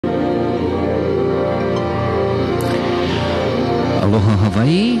Aloha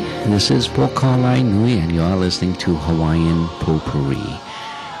Hawaii, this is Pokalai Nui and you are listening to Hawaiian Potpourri.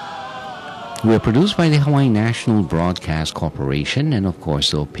 We are produced by the Hawaiian National Broadcast Corporation, and of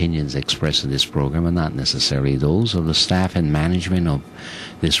course the opinions expressed in this program are not necessarily those of the staff and management of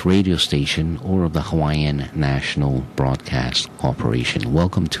this radio station or of the Hawaiian National Broadcast Corporation.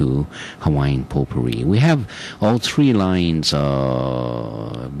 Welcome to Hawaiian Potpourri. We have all three lines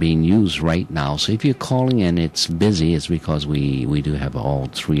being used right now, so if you're calling and it's busy, it's because we do have all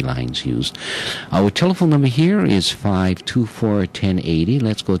three lines used. Our telephone number here is 524-1080.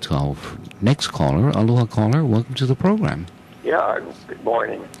 Let's go to our next caller. Aloha caller, welcome to the program. Yeah, good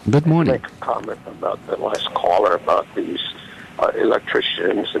morning. Good morning. I'd like a comment about the last caller about these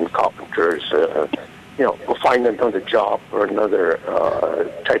electricians and carpenters, will find another job or another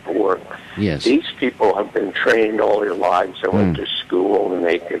type of work. Yes. These people have been trained all their lives. They went to school and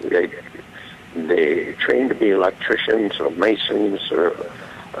they trained to be electricians or masons or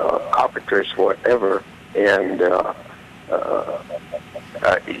carpenters, whatever, and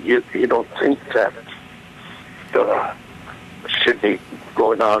you don't think that should they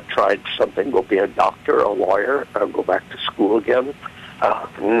go now, try something, go be a doctor, a lawyer, go back to school again?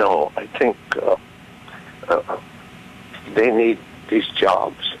 No, I think they need these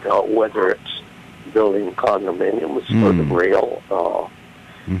jobs, whether it's building condominiums or the rail.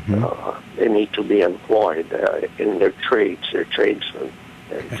 They need to be employed in their trades, their tradesmen,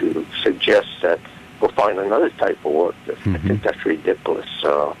 and to suggest that we'll find another type of work, I think that's ridiculous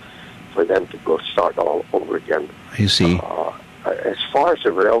for them to go start all over again. I see. As far as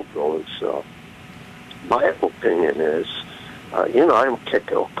the rail goes, my opinion is, I'm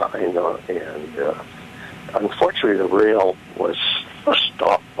Kekaukai, and unfortunately the rail was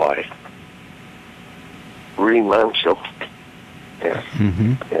stopped by Remancho. And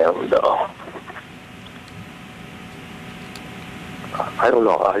I don't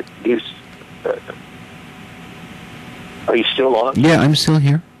know, are you still on? Yeah, I'm still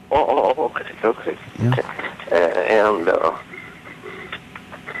here. Oh, okay. Yeah. Okay. And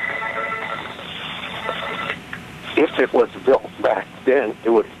if it was built back then, it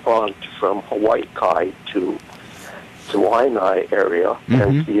would have gone from Hawaii Kai to Waianae area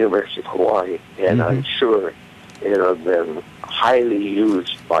and to the University of Hawaii, and I'm sure it would have been highly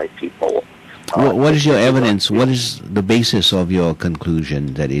used by people. What is your evidence? What is the basis of your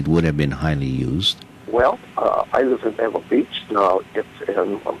conclusion that it would have been highly used? Well, I live in Ewa Beach now.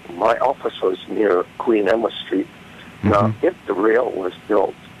 My office was near Queen Emma Street. Now, if the rail was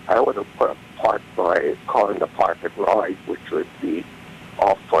built, I would have parked my car in the park and ride, which would be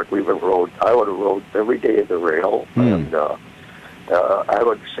off Fort Weaver Road. I would have rode every day of the rail, and I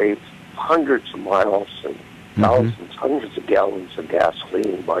would save hundreds of miles and thousands, hundreds of gallons of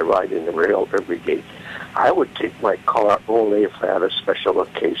gasoline by riding the rail every day. I would take my car only if I had a special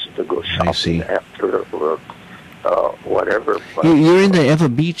occasion to go shopping after or whatever. But, you're in the Ewa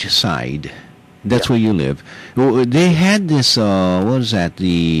Beach side. That's where you live. They had this, what is that,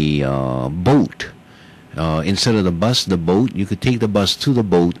 the boat. Instead of the bus, the boat. You could take the bus to the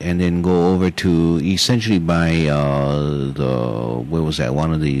boat and then go over to essentially by where was that,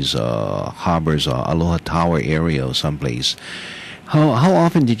 one of these harbors, Aloha Tower area or someplace. How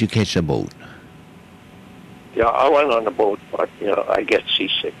often did you catch the boat? Yeah, I went on the boat, but I get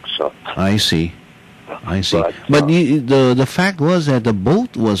seasick. So I see. But the fact was that the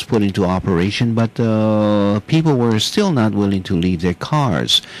boat was put into operation, but people were still not willing to leave their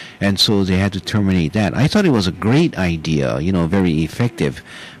cars, and so they had to terminate that. I thought it was a great idea, very effective,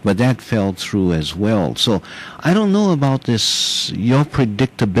 but that fell through as well. So I don't know about this, your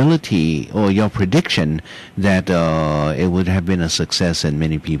predictability or your prediction that it would have been a success and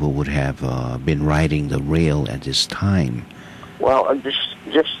many people would have been riding the rail at this time. Well,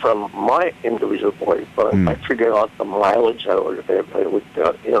 just from my individual point, I figured out the mileage I would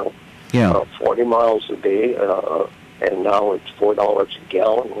 40 miles a day, and now it's $4 a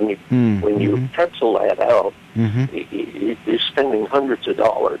gallon. When you pencil that out, you're spending hundreds of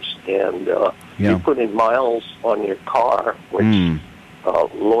dollars, and you put in miles on your car, which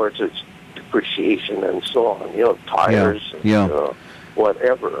lowers its depreciation and so on. Tires. And,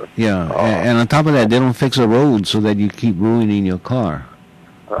 whatever. Yeah, and on top of that, they don't fix the roads so that you keep ruining your car.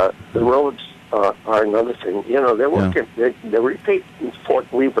 The roads are another thing. They're working. They're repaving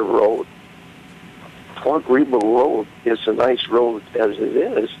Fort Weaver Road. Fort Weaver Road is a nice road as it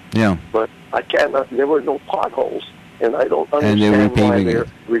is. Yeah. But I cannot. There were no potholes, and I don't understand why they're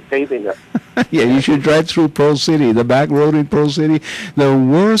repaving it. Yeah, you should drive through Pearl City, the back road in Pearl City. The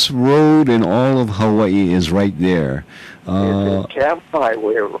worst road in all of Hawaii is right there. It's Camp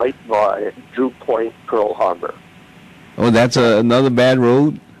Highway right by Drew Point, Pearl Harbor. Oh, that's another bad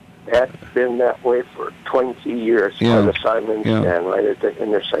road? That's been that way for 20 years on the Simon and right at the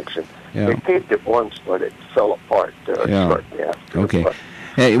intersection. Yeah. They paved it once, but it fell apart shortly after. Okay. But,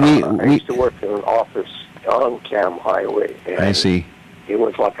 Hey, I used to work in an office on Cam Highway. And I see. it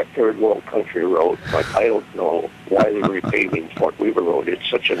was like a third world country road, but I don't know why they were repaving Fort Weaver Road. It's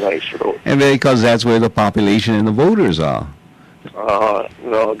such a nice road. And because that's where the population and the voters are.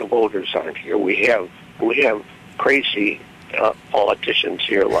 No, the voters aren't here. We have crazy politicians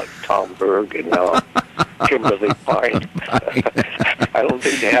here like Tom Berg and Kimberly Pine. I don't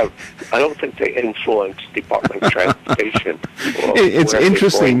think they influence Department of Transportation. It's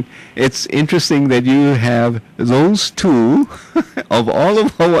interesting. It's interesting that you have those two of all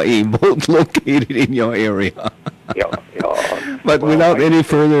of Hawaii both located in your area. Yeah. But without any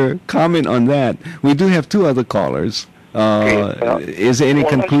further comment on that, we do have two other callers. Is there any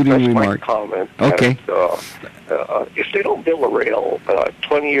concluding remark? Comment. Okay. If they don't build a rail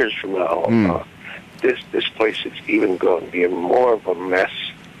 20 years from now, this place is even going to be more of a mess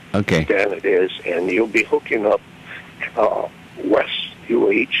than it is, and you'll be hooking up West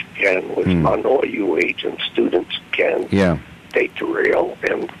UH and with Manoa UH, and students can take the rail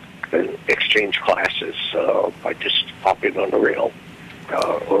and exchange classes by just hopping on the rail.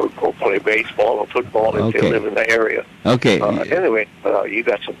 Or go play baseball or football if they live in the area. Okay. Anyway, you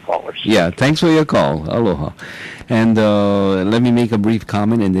got some callers. Yeah, thanks for your call. Aloha. And let me make a brief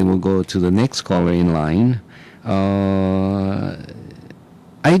comment, and then we'll go to the next caller in line.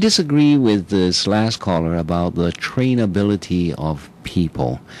 I disagree with this last caller about the trainability of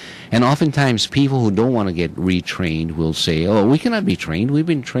people. And oftentimes people who don't want to get retrained will say, oh, we cannot be trained. We've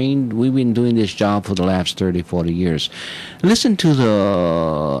been trained. We've been doing this job for the last 30, 40 years. Listen to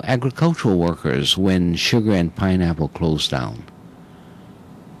the agricultural workers when sugar and pineapple closed down.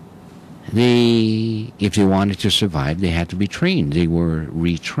 If they wanted to survive, they had to be trained. They were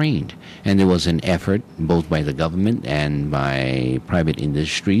retrained. And there was an effort, both by the government and by private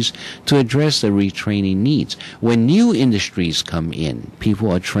industries, to address the retraining needs. When new industries come in,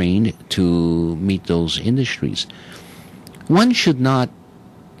 people are trained to meet those industries. One should not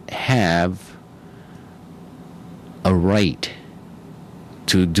have a right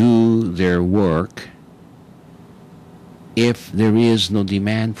to do their work if there is no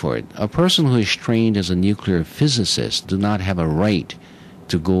demand for it. A person who is trained as a nuclear physicist do not have a right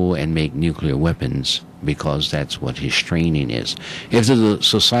to go and make nuclear weapons because that's what his training is. If the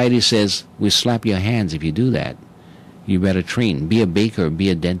society says, we slap your hands if you do that, you better train. Be a baker, be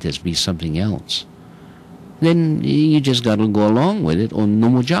a dentist, be something else. Then you just got to go along with it or no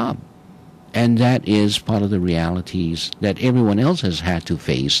more job. And that is part of the realities that everyone else has had to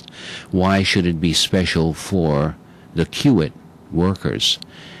face. Why should it be special for the Kiewit workers?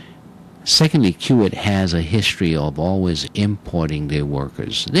 Secondly, Kiewit has a history of always importing their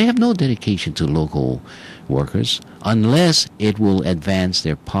workers. They have no dedication to local workers unless it will advance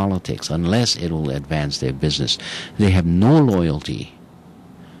their politics, unless it will advance their business. They have no loyalty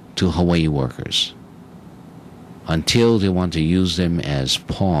to Hawaii workers until they want to use them as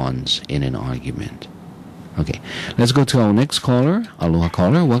pawns in an argument. Okay, let's go to our next caller. Aloha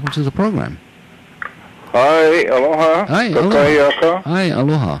caller, welcome to the program. Hi, aloha. Hi, aloha. Hi,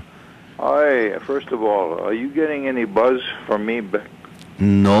 aloha. Hi, first of all, are you getting any buzz from me back?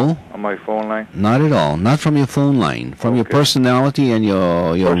 No. On my phone line? Not at all. Not from your phone line. From your personality and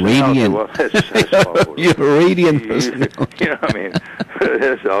your radiant... Well, that's your radiant personality. You know what I mean?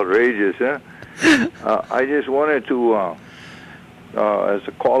 That's outrageous, huh? I just wanted to, as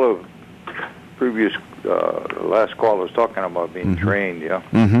a caller, last caller was talking about being trained, yeah?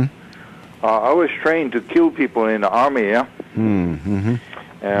 Mm-hmm. I was trained to kill people in the Army, yeah? Mm-hmm.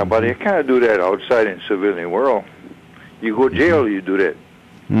 But you can't do that outside in the civilian world. You go to jail, you do that.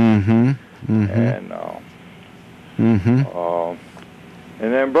 Mm-hmm. Mm-hmm.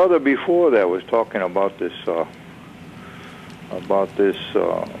 And then brother before that was talking about this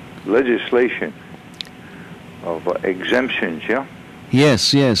legislation of exemptions, yeah?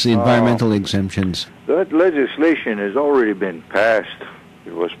 Yes, environmental exemptions. That legislation has already been passed.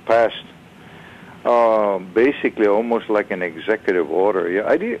 It was passed basically almost like an executive order. Yeah,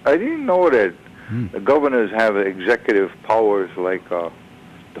 I didn't know that the governors have executive powers like the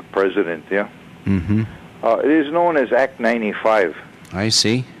president. Yeah. Mm-hmm. It is known as Act 95. I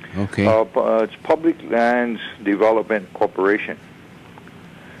see. Okay. It's Public Lands Development Corporation,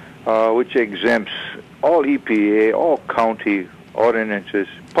 which exempts all EPA, all county ordinances,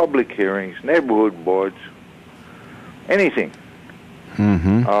 public hearings, neighborhood boards, anything.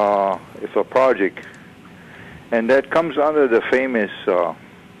 Mm-hmm. If a project, and that comes under the famous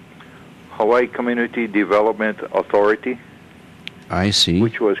Hawaii Community Development Authority, I see.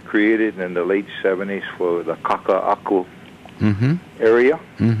 which was created in the late 70s for the Kaka'aku Mm-hmm. area,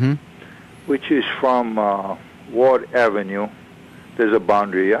 Mm-hmm. which is from Ward Avenue. There's a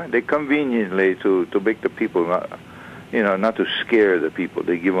boundary. Yeah? They conveniently to make the people, not to scare the people.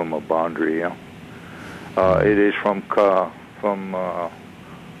 They give them a boundary. Yeah? It is from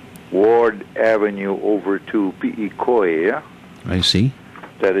Ward Avenue over to Pi'ikoi. Yeah? I see.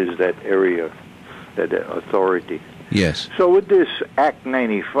 That is that area, that authority. Yes. So with this Act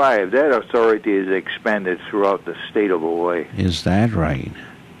 95, that authority is expanded throughout the state of Hawaii. Is that right?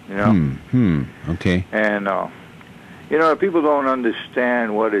 You know? Okay. And, people don't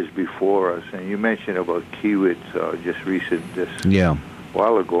understand what is before us. And you mentioned about Kiewit just a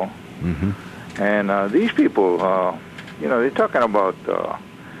while ago. Mm-hmm. And these people, they're talking about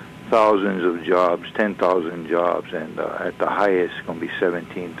thousands of jobs, 10,000 jobs, and at the highest, it's going to be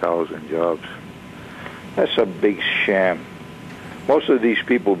 17,000 jobs. That's a big sham. Most of these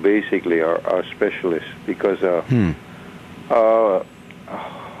people basically are specialists because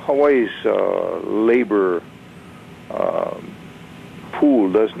Hawaii's labor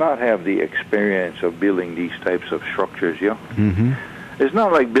pool does not have the experience of building these types of structures. Yeah, Mm-hmm. it's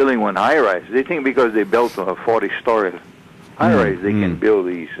not like building one high-rise. They think because they built a 40-story high-rise, they can build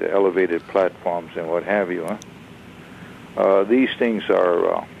these elevated platforms and what have you. Huh? These things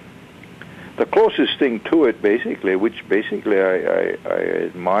are the closest thing to it, basically, which basically I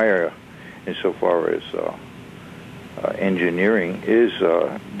admire insofar as engineering, is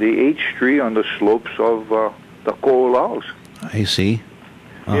the H tree on the slopes of the Ko'olaus. I see.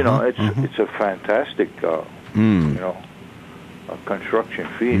 It's a fantastic, construction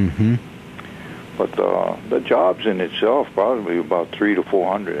feat. Mm-hmm. But the jobs in itself probably about 300 to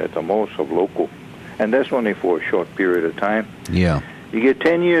 400 at the most of local, and that's only for a short period of time. Yeah. You get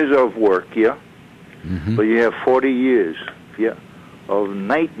 10 years of work, yeah, but you have 40 years, of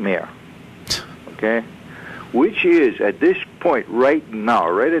nightmare, okay, which is at this point right now,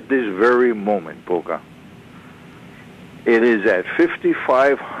 right at this very moment, Polka, it is at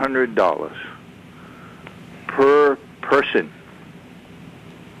 $5,500 per person.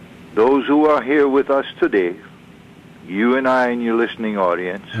 Those who are here with us today, you and I and your listening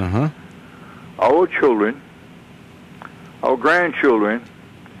audience, our children, our grandchildren,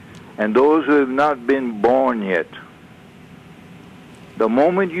 and those who have not been born yet. The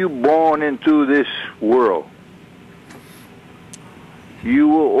moment you're born into this world, you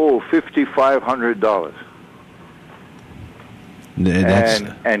will owe $5,500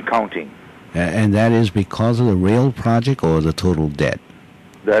 and counting. And that is because of the rail project or the total debt?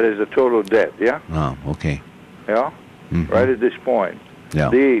 That is the total debt, yeah? Oh, okay. Yeah? Mm-hmm. Right at this point.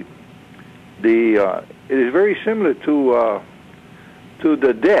 Yeah. It is very similar to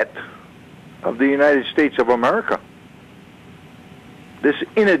the debt of the United States of America. This,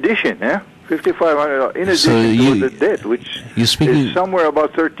 in addition, $5,500 in addition to the debt, which is somewhere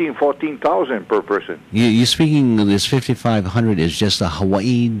about 14,000 per person. You're speaking of this 5,500 is just a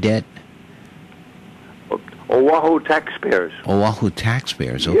Hawaii debt. Oahu taxpayers. Oahu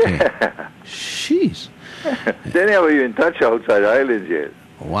taxpayers. Okay. Yeah. Jeez. They never even touch outside islands yet.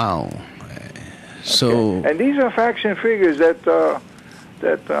 Wow. So. And these are facts and figures that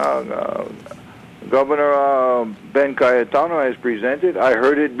Governor Ben Cayetano has presented. I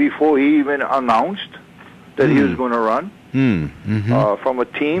heard it before he even announced that he was going to run. From a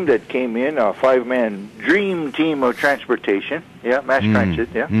team that came in, a 5-man dream team of transportation, mass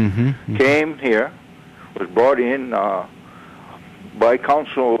transit, came here, was brought in by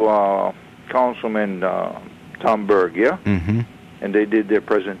Councilman Tom Berg, and they did their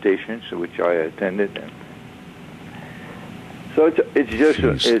presentations, which I attended. So it's just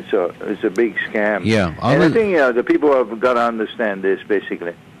it's a big scam. Yeah, and the thing, the people have got to understand this.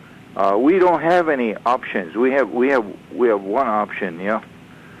 Basically, we don't have any options. We have one option,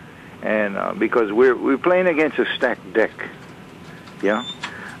 and because we're playing against a stacked deck,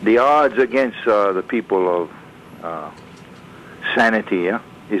 the odds against the people of sanity,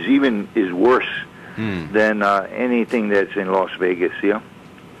 is worse than anything that's in Las Vegas,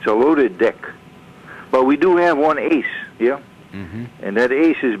 It's a loaded deck, but we do have one ace, and that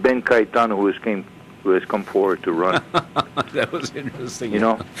ace is Ben Cayetano, who has come forward to run. That was interesting.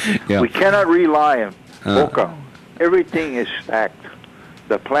 We cannot rely on Boca. Everything is stacked.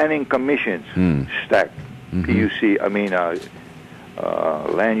 The planning commission's stacked. PUC,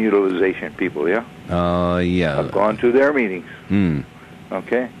 land utilization people, I've gone to their meetings.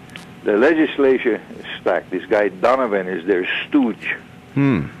 Okay? The legislature is stacked. This guy Donovan is their stooge.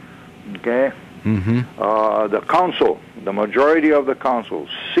 Okay? The council, the majority of the council,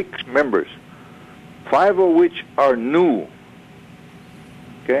 6 members, 5 of which are new.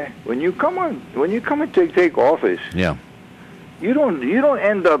 Okay, when you come and take office, Yeah. you don't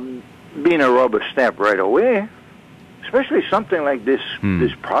end up being a rubber stamp right away. Especially something like this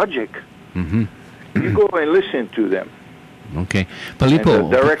project. You go and listen to them. Okay. And Palipo.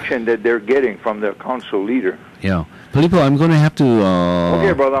 the direction that they're getting from their council leader. Yeah. Palipo, I'm going to have to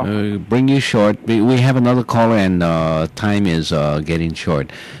Okay, brother. bring you short. We have another caller, and time is getting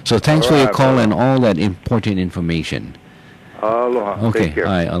short. So thanks for your Alright, call brother. and all that important information. Aloha. Okay. Take care.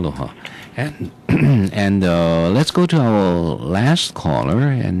 Hi, aloha. And and let's go to our last caller,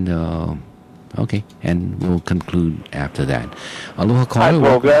 and okay, and we'll conclude after that. Aloha caller.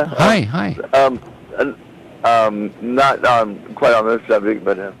 Polka. Hi. Not quite on this subject,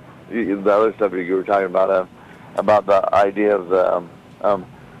 but the other subject you were talking about the idea of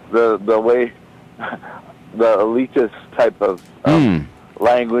the way the elitist type of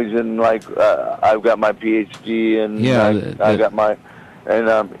language, and like I've got my PhD and I got my,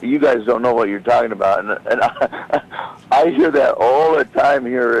 and you guys don't know what you're talking about, and I hear that all the time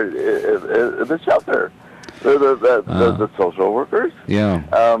here at the shelter. The social workers,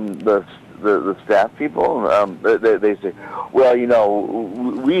 the staff people, they say, well,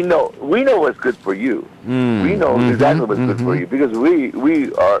 we know what's good for you. We know exactly what's good for you because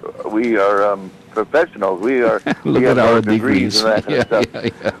we are professionals. We have our degrees and that kind of stuff.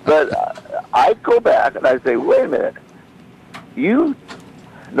 But I go back and I say, wait a minute, you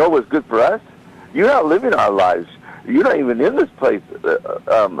know what's good for us? You're not living our lives. You're not even in this place,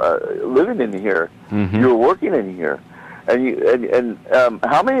 living in here. You're working in here, and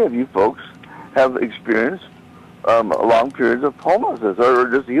how many of you folks have experienced long periods of homelessness or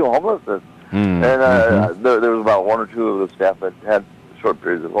just homelessness? And there was about 1 or 2 of the staff that had short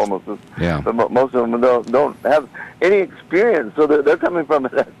periods of homelessness. Yeah. But most of them don't have any experience, so they're coming from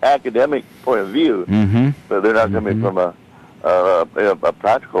an academic point of view, but they're not coming from a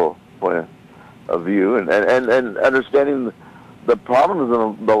practical point of view, and understanding the problems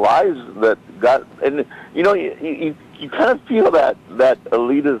and the lives that got, and you kind of feel that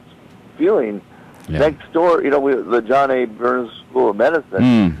elitist feeling next door. The John A. Burns School of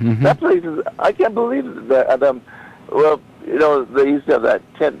Medicine. That place is, I can't believe that. Well, they used to have that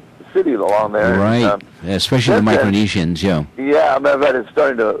tent city along there. Right, especially the Micronesians. Yeah, matter of fact, it's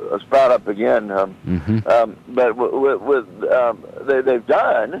starting to sprout up again. But what they've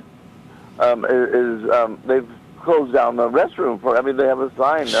done is they've closed down the restroom for. I mean, they have a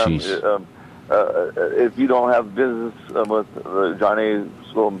sign. If you don't have business with the John A.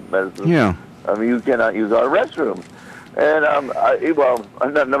 School of Medicine, you cannot use our restroom. And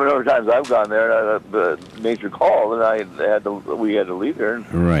a number of times I've gone there. The nature called, and we had to leave there.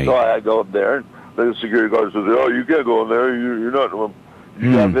 Right. So I go up there, and the security guard says, "Oh, you can't go in there. You're not.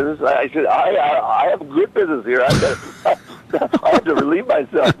 You got business." I said, "I have good business here. I have to relieve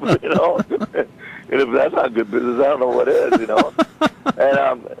myself, And if that's not good business, I don't know what is, And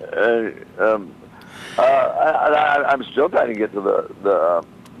I'm still trying to get to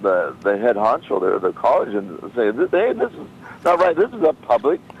the head honcho there, the college, and say, "Hey, this is not right. This is a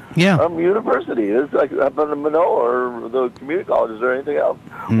public university. It's like up in Manoa or the community colleges or anything else.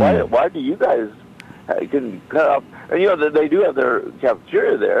 Why do you guys can cut up?" And they do have their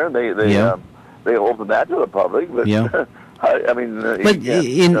cafeteria there, and they open that to the public, but. I mean, but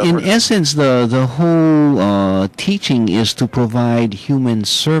in essence, the whole teaching is to provide human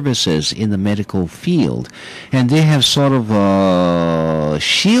services in the medical field, and they have sort of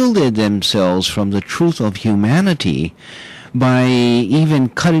shielded themselves from the truth of humanity by even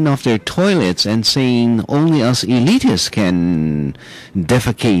cutting off their toilets and saying only us elitists can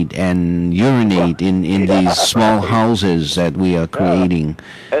defecate and urinate in these small houses that we are creating.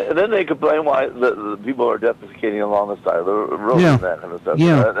 And then they complain why the people are defecating along the side of the road and that kind of stuff.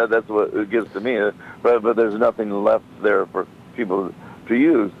 That's what it gives to me. But there's nothing left there for people to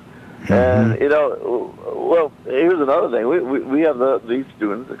use. And, well, here's another thing. We have these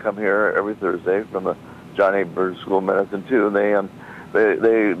students that come here every Thursday from the John A. Burns School of Medicine too, and they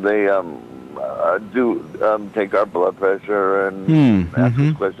do take our blood pressure and ask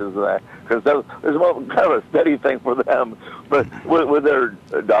us questions and that, because there's kind of a steady thing for them. But with their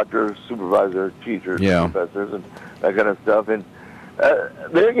doctors, supervisor, teachers, professors, and that kind of stuff, and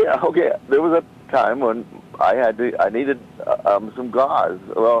there was a time when I needed some gauze.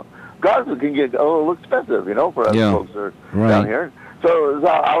 Well, gauze can get a little expensive, for us folks that are down here. So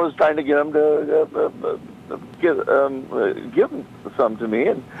I was trying to get them to give some to me,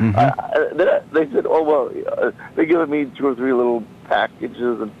 and they said, "Oh well," they gave me 2 or 3 little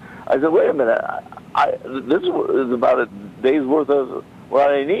packages, and I said, wait a minute, this is about a day's worth of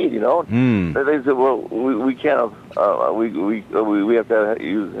what I need, you know. They said, well, we can't, we have to have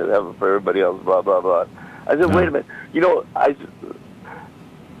it for everybody else, blah, blah, blah. I said, wait a minute, you know,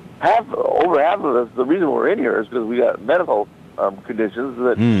 over half of us, the reason we're in here is because we got medical conditions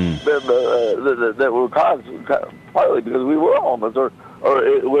that were caused partly because we were homeless, or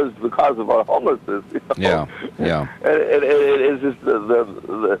it was the cause of our homelessness. You know? Yeah. And it's just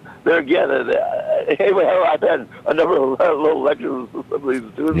there again. Anyway, I've had a number of little lectures with some of these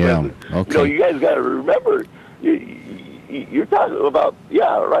students. Yeah. Okay. You know, you guys got to remember. You're talking about,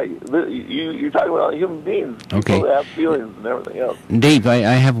 you're talking about human beings. Okay. People have feelings and everything else. Dave, I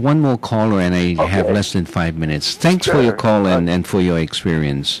have one more caller, and I have less than 5 minutes. Thanks for your call and for your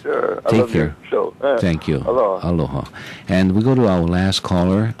experience. Sure. Take care. Show. Thank you. Aloha. And we go to our last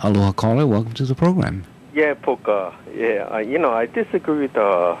caller. Aloha caller, welcome to the program. Yeah, Poka. Yeah, I disagree with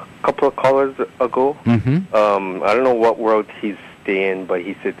a couple of callers ago. Mm-hmm. I don't know what world he's staying, but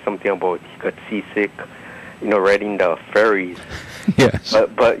he said something about he got seasick, riding the ferries. Yes.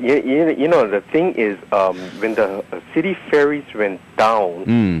 But the thing is, when the city ferries went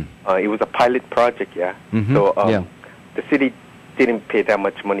down, it was a pilot project, yeah? Mm-hmm. So the city didn't pay that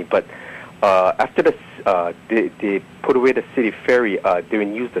much money, but after they put away the city ferry, they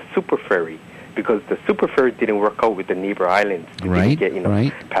would use the Superferry, because the Superferry didn't work out with the neighbor islands. They didn't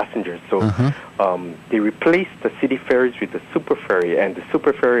get passengers. So they replaced the city ferries with the Superferry, and the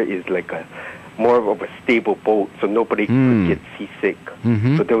Superferry is like more of a stable boat, so nobody could get seasick.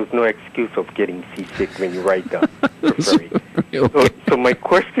 Mm-hmm. So there was no excuse of getting seasick when you ride the Superferry. Okay. So my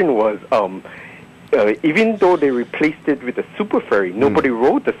question was, even though they replaced it with the Superferry, nobody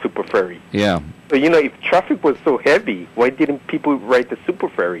rode the Superferry. Yeah. So, if traffic was so heavy, why didn't people ride the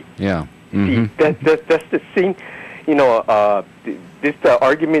Superferry? Yeah. See, that's the thing, this the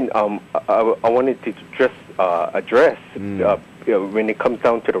argument I wanted to just address. When it comes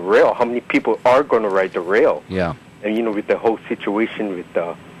down to the rail, how many people are going to ride the rail? Yeah. And, with the whole situation with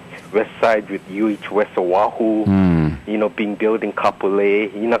the west side, with UH West Oahu, being built in Kapolei,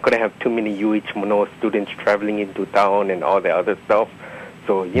 you're not going to have too many UH Manoa students traveling into town and all the other stuff.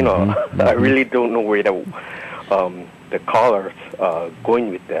 So, I really don't know where the callers going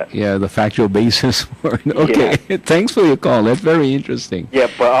with that. Yeah, the factual basis for it. Okay, thanks for your call. That's very interesting. Yeah,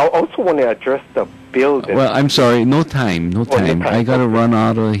 but I also want to address the bill. Well, I'm sorry, no time. I got to run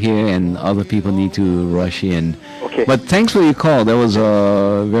out of here, and other people need to rush in. Okay. But thanks for your call. That was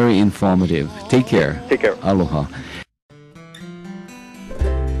very informative. Take care. Take care. Aloha.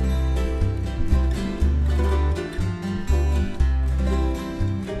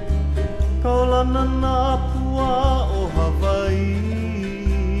 Kaulana na pua o Hawaii,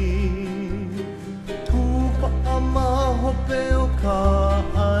 Kupa ama hope o ka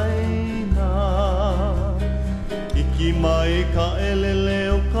aina, Iki mai ka elele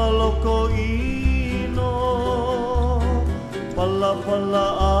o ka loko ino, Pala pala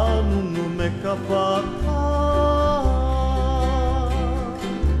anunu me ka paka.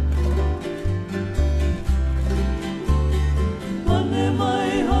 Mane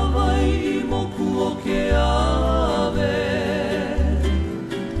mai Hawaii moku o ke ave,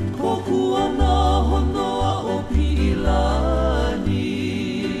 Koku ana honoa o Pi'ilani,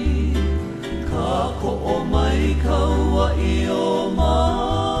 Ka ko'o mai kaua I o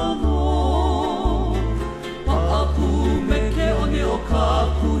mano, Pa'apu me ke one o ka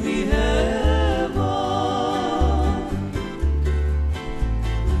kuhi hewa.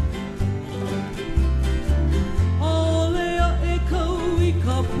 Aolea e kau I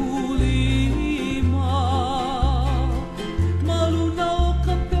ka pulima, Maluna o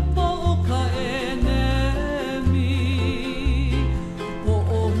ka pepa o ka enemi,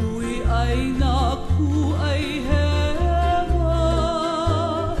 Ho'ohui ai nā ku ai hewa,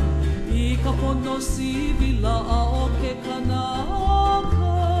 I ka pono sivila a o ke kanaka.